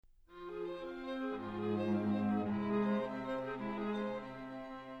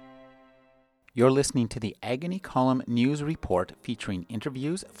You're listening to the Agony Column News Report featuring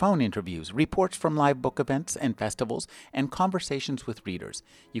interviews, phone interviews, reports from live book events and festivals, and conversations with readers.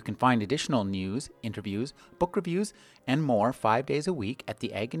 You can find additional news, interviews, book reviews, and more 5 days a week at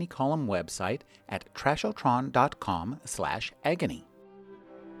the Agony Column website at trashotron.com/agony.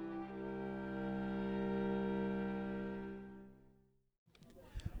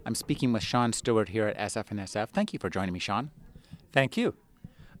 I'm speaking with Sean Stewart here at SF&SF. Thank you for joining me, Sean. Thank you.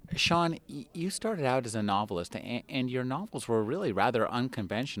 Sean, you started out as a novelist, and your novels were really rather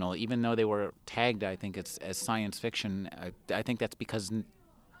unconventional, even though they were tagged, I think, as science fiction. I think that's because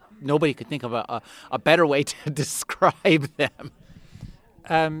nobody could think of a better way to describe them.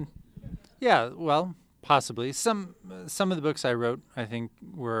 Yeah, well, possibly. Some of the books I wrote, I think,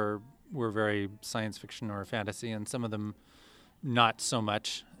 were very science fiction or fantasy, and some of them not so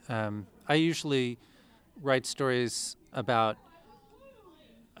much. I usually write stories about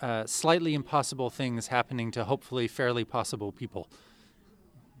slightly impossible things happening to hopefully fairly possible people.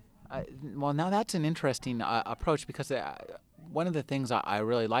 Well, now that's an interesting approach, because one of the things I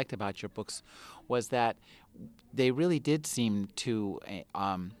really liked about your books was that they really did seem to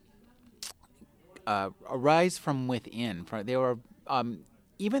arise from within. They were,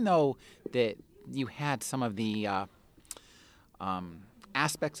 even though that you had some of the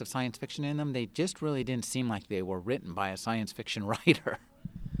aspects of science fiction in them, they just really didn't seem like they were written by a science fiction writer.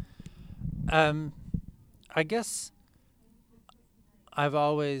 I guess I've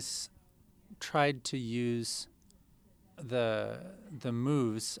always tried to use the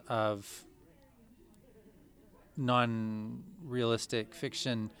moves of non-realistic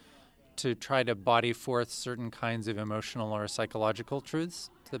fiction to try to body forth certain kinds of emotional or psychological truths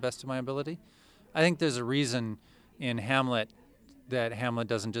to the best of my ability. I think there's a reason in Hamlet that Hamlet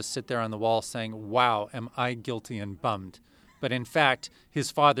doesn't just sit there on the wall saying, "Wow, am I guilty and bummed?" But in fact,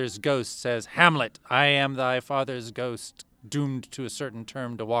 his father's ghost says, "Hamlet, I am thy father's ghost, doomed to a certain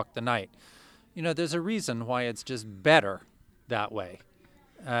term to walk the night." You know, there's a reason why it's just better that way.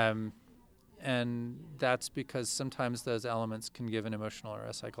 And that's because sometimes those elements can give an emotional or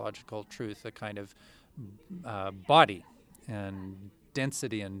a psychological truth a kind of body and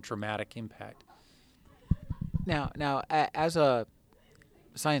density and dramatic impact. Now, as a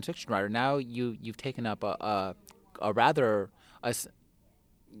science fiction writer, now you've taken up you're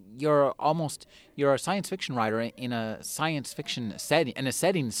a science fiction writer in a science fiction setting, in a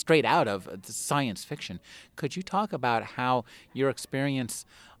setting straight out of science fiction. Could you talk about how your experience,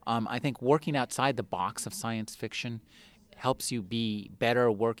 I think, working outside the box of science fiction helps you be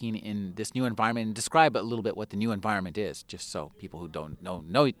better working in this new environment, and describe a little bit what the new environment is, just so people who don't know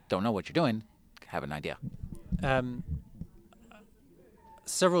what you're doing have an idea.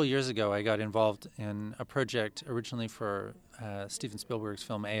 Several years ago, I got involved in a project originally for Steven Spielberg's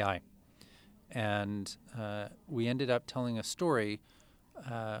film AI. And we ended up telling a story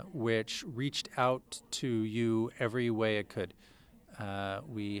which reached out to you every way it could.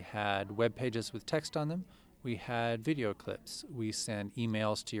 We had web pages with text on them. We had video clips. We sent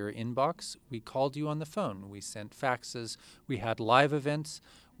emails to your inbox. We called you on the phone. We sent faxes. We had live events.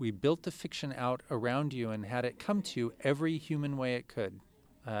 We built the fiction out around you and had it come to you every human way it could.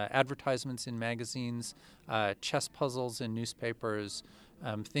 Advertisements in magazines, chess puzzles in newspapers,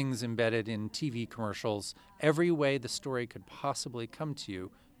 things embedded in TV commercials. Every way the story could possibly come to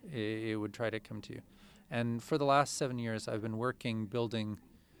you, it would try to come to you. And for the last 7 years, I've been working building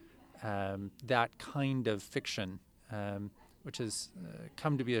that kind of fiction, which has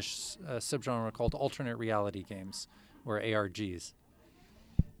come to be a subgenre called alternate reality games, or ARGs.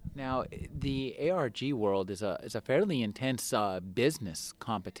 Now, the ARG world is a fairly intense business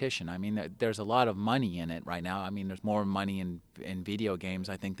competition. I mean, there's a lot of money in it right now. I mean, there's more money in video games,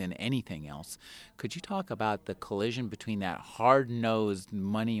 I think, than anything else. Could you talk about the collision between that hard-nosed,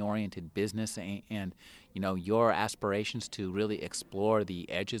 money-oriented business and your aspirations to really explore the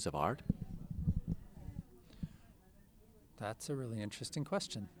edges of art? That's a really interesting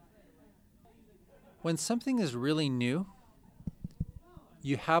question. When something is really new,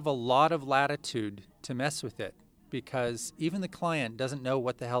 you have a lot of latitude to mess with it, because even the client doesn't know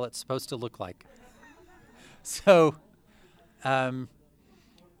what the hell it's supposed to look like. So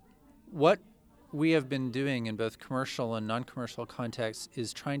what we have been doing in both commercial and non-commercial contexts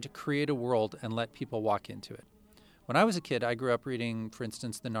is trying to create a world and let people walk into it. When I was a kid, I grew up reading, for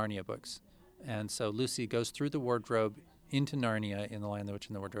instance, the Narnia books. And so Lucy goes through the wardrobe into Narnia in The Lion, the Witch,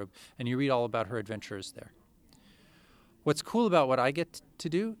 and the Wardrobe, and you read all about her adventures there. What's cool about what I get to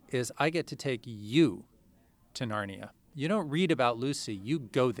do is I get to take you to Narnia. You don't read about Lucy, you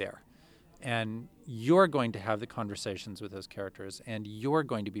go there. And you're going to have the conversations with those characters, and you're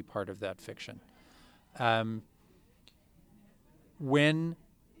going to be part of that fiction. When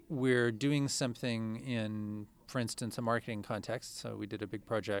we're doing something in, for instance, a marketing context, so we did a big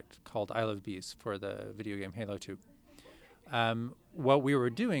project called I Love Bees for the video game Halo 2. What we were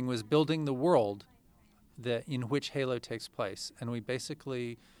doing was building the world in which Halo takes place. And we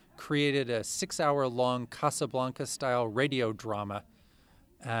basically created a 6-hour-long Casablanca-style radio drama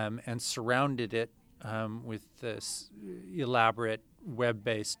and surrounded it with this elaborate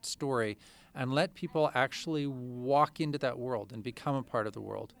web-based story and let people actually walk into that world and become a part of the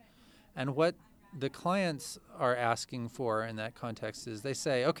world. And what the clients are asking for in that context is they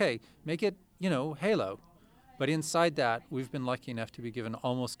say, okay, make it, Halo. But inside that, we've been lucky enough to be given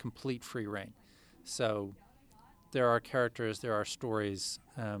almost complete free reign. So there are characters, there are stories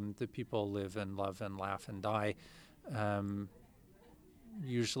that people live and love and laugh and die.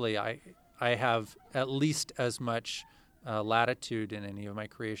 Usually I have at least as much latitude in any of my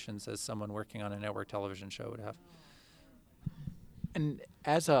creations as someone working on a network television show would have. And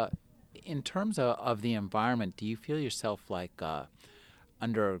in terms of the environment, do you feel yourself like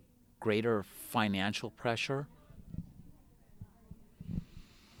under greater financial pressure?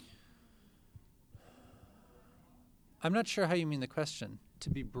 I'm not sure how you mean the question. To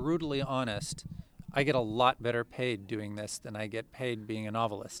be brutally honest, I get a lot better paid doing this than I get paid being a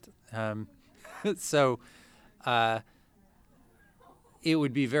novelist. So it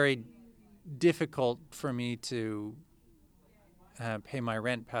would be very difficult for me to pay my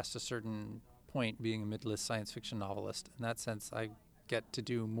rent past a certain point being a mid-list science fiction novelist. In that sense, I get to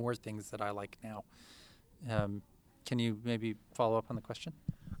do more things that I like now. Can you maybe follow up on the question?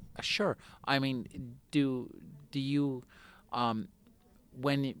 Sure. I mean, do you, for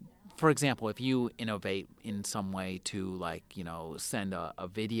example, if you innovate in some way to send a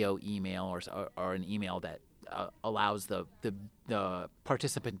video email or an email that allows the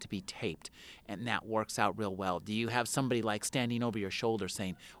participant to be taped, and that works out real well, do you have somebody standing over your shoulder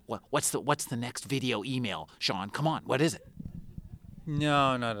saying, "What's the next video email, Sean? Come on, what is it?"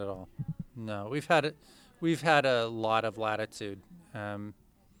 No, not at all. No, we've had a lot of latitude.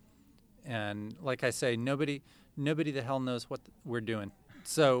 And like I say, nobody the hell knows what we're doing.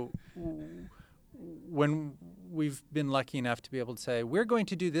 So when we've been lucky enough to be able to say, we're going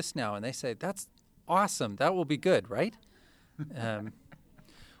to do this now, and they say, that's awesome, that will be good, right?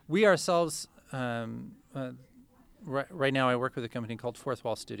 We ourselves, right now I work with a company called Fourth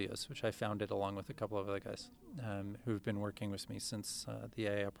Wall Studios, which I founded along with a couple of other guys who've been working with me since the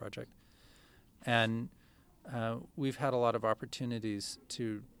AI project. And we've had a lot of opportunities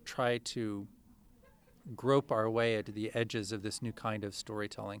to try to grope our way at the edges of this new kind of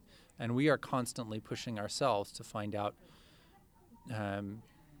storytelling. And we are constantly pushing ourselves to find out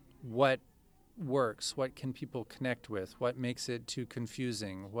what works, what can people connect with, what makes it too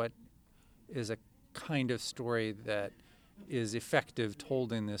confusing, what is a kind of story that is effective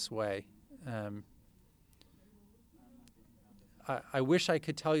told in this way. I wish I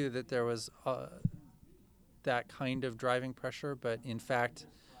could tell you that there was that kind of driving pressure, but in fact,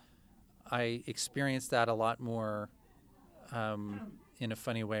 I experienced that a lot more in a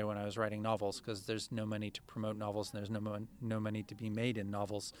funny way when I was writing novels, because there's no money to promote novels and there's no money to be made in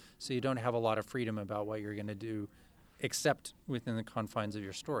novels, so you don't have a lot of freedom about what you're going to do except within the confines of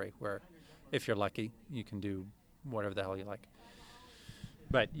your story, where if you're lucky, you can do whatever the hell you like.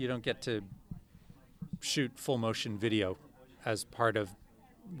 But you don't get to shoot full motion video as part of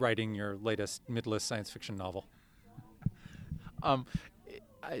writing your latest mid-list science fiction novel.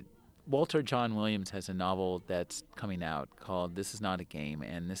 Walter John Williams has a novel that's coming out called "This Is Not a Game,"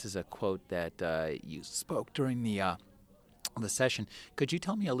 and this is a quote that you spoke during the session. Could you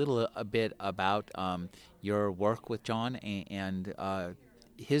tell me a bit about your work with John and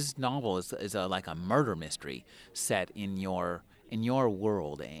his novel is like a murder mystery set in your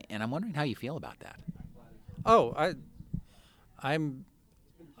world, and I'm wondering how you feel about that. Oh, I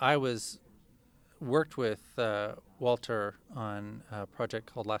worked with Walter on a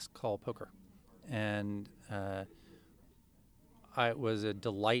project called Last Call Poker, and it was a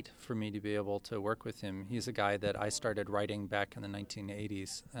delight for me to be able to work with him. He's a guy that I started writing back in the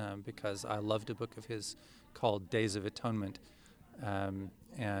 1980s because I loved a book of his called Days of Atonement, and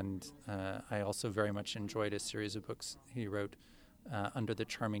I also very much enjoyed a series of books he wrote under the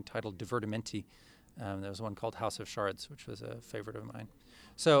charming title Divertimenti. There was one called House of Shards, which was a favorite of mine.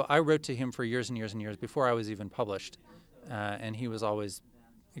 So I wrote to him for years and years and years before I was even published, and he was always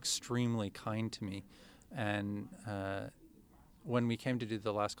extremely kind to me. And when we came to do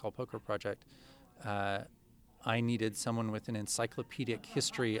the Last Call Poker project, I needed someone with an encyclopedic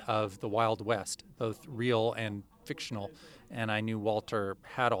history of the Wild West, both real and fictional, and I knew Walter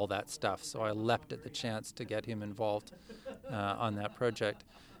had all that stuff, so I leapt at the chance to get him involved on that project.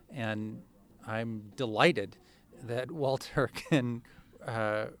 And I'm delighted that Walter can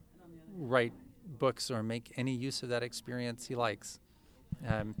write books or make any use of that experience he likes.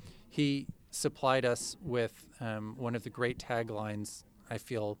 He supplied us with one of the great taglines, I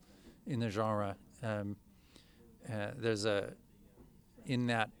feel, in the genre. In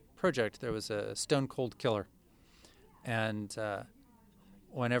that project, there was a stone cold killer. And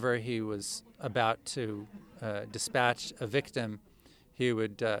whenever he was about to dispatch a victim, he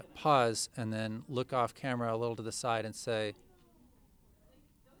would pause and then look off camera a little to the side and say,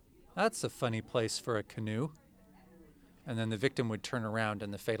 "That's a funny place for a canoe." And then the victim would turn around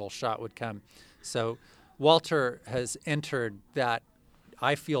and the fatal shot would come. So Walter has entered that,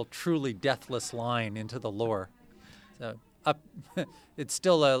 I feel, truly deathless line into the lore. So it's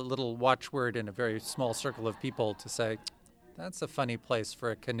still a little watchword in a very small circle of people to say, that's a funny place for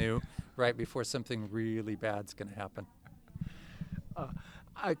a canoe right before something really bad's going to happen.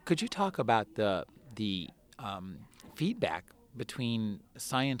 Could you talk about the feedback between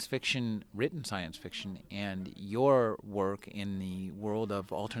written science fiction, and your work in the world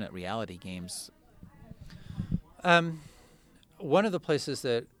of alternate reality games? One of the places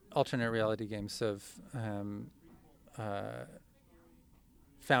that alternate reality games have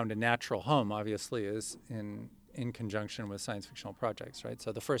found a natural home, obviously, is in conjunction with science fictional projects, right?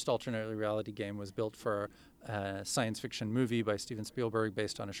 So the first alternate reality game was built for a science fiction movie by Steven Spielberg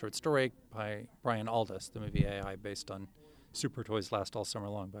based on a short story by Brian Aldiss, the movie AI based on Super Toys Last All Summer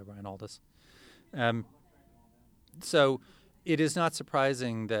Long by Brian Aldiss. So it is not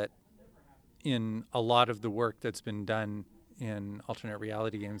surprising that in a lot of the work that's been done in alternate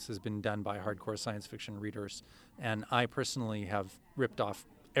reality games has been done by hardcore science fiction readers, and I personally have ripped off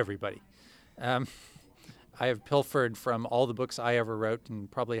everybody. I have pilfered from all the books I ever wrote and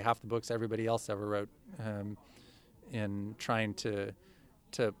probably half the books everybody else ever wrote in trying to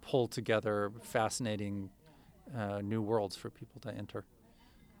pull together fascinating new worlds for people to enter.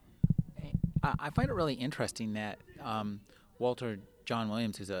 I find it really interesting that Walter John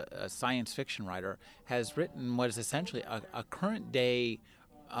Williams, who's a science fiction writer, has written what is essentially a current-day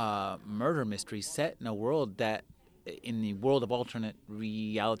murder mystery set in a world that, in the world of alternate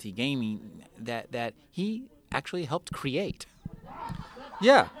reality gaming, that he actually helped create.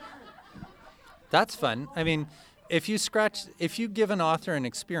 Yeah, that's fun. I mean, if you give an author an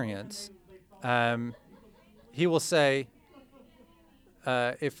experience, he will say,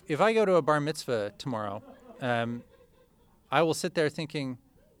 if I go to a bar mitzvah tomorrow, I will sit there thinking,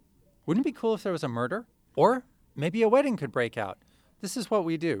 wouldn't it be cool if there was a murder? Or maybe a wedding could break out. This is what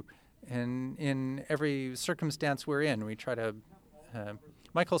we do. And in every circumstance we're in, we try to...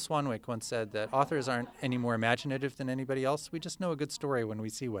 Michael Swanwick once said that authors aren't any more imaginative than anybody else. We just know a good story when we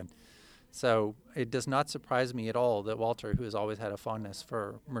see one. So it does not surprise me at all that Walter, who has always had a fondness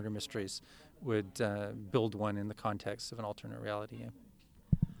for murder mysteries, would build one in the context of an alternate reality game.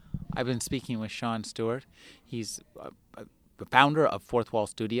 I've been speaking with Sean Stewart. He's the founder of Fourth Wall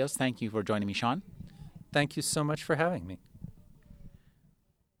Studios. Thank you for joining me, Sean. Thank you so much for having me.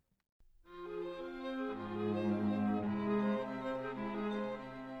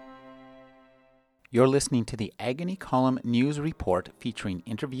 You're listening to the Agony Column News Report, featuring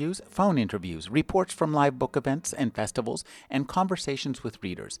interviews, phone interviews, reports from live book events and festivals, and conversations with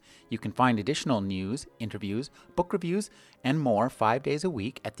readers. You can find additional news, interviews, book reviews, and more 5 days a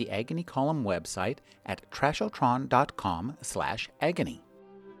week at the Agony Column website at trashotron.com/agony.